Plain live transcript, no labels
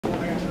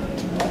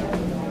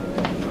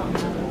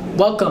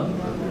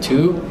Welcome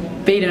to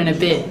Beta in a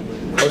Bit,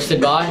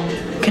 hosted by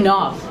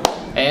Knopf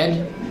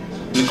and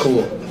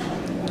Nicole.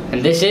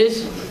 And this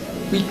is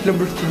week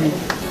number 3.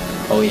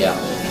 Oh yeah.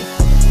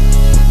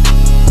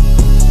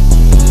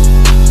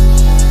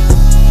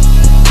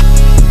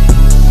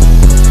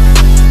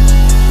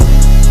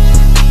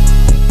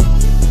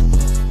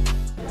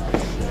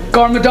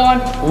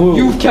 Garmadon, Woo.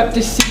 you've kept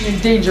this scene in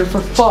danger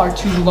for far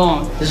too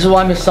long. This is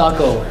why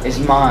Misako is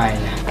mine.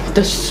 The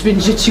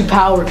Spinjitzu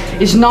power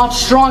is not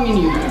strong in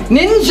you.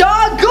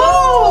 Ninja,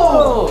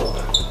 go!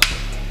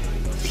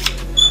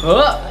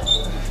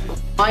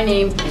 My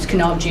name is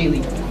Knopf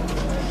Jayden.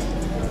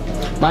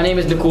 My name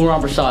is Nicole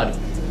Ramprasad.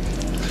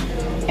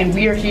 And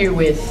we are here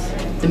with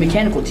the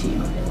mechanical team.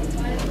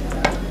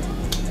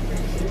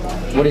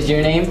 What is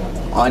your name?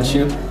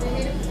 Anshu.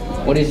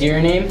 What is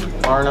your name?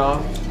 Arnav.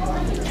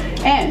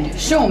 And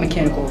so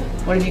mechanical,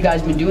 what have you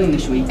guys been doing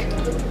this week?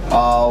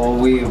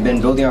 We've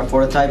been building our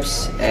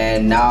prototypes,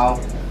 and now,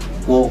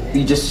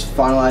 we just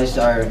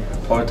finalized our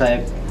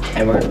prototype,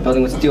 and we're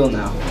building with steel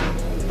now.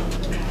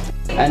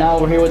 And now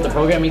we're here with the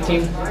programming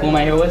team. Who am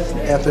I here with?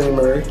 Anthony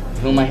Murray.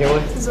 Who am I here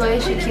with? Zoe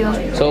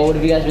Shaquille. So what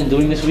have you guys been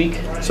doing this week?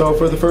 So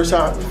for the first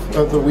half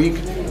of the week,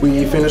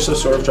 we finished the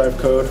source drive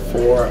code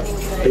for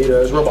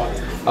Beta's robot.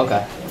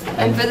 Okay.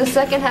 And for the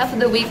second half of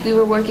the week, we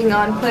were working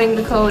on putting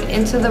the code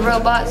into the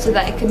robot so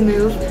that it could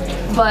move,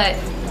 but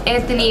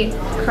Anthony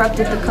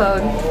corrupted the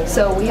code,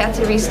 so we had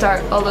to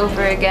restart all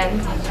over again.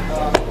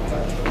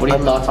 What are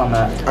your thoughts on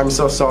that? I'm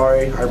so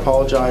sorry. I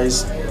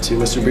apologize to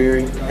Mr.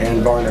 Beery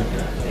and Varner.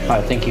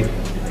 Alright, thank you.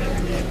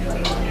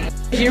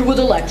 Here with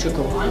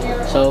electrical.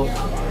 So,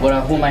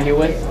 who am I here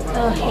with?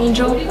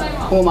 Angel.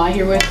 Who am I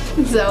here with?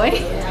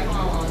 Zoe.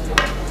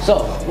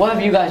 So, what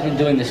have you guys been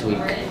doing this week?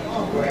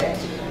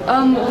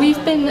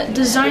 We've been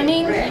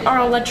designing our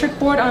electric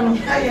board on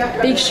a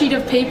big sheet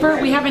of paper.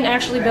 We haven't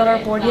actually built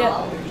our board yet.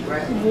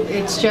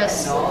 It's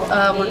just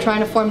we're trying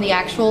to form the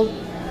actual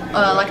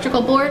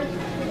electrical board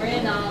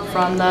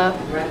from the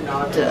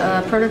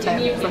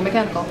prototype from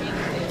mechanical.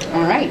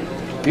 All right,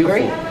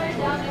 Beautiful. great.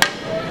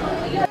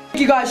 Thank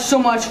you guys so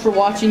much for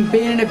watching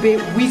Beta in a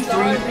Bit Week 3,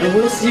 and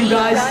we'll see you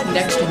guys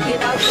next week.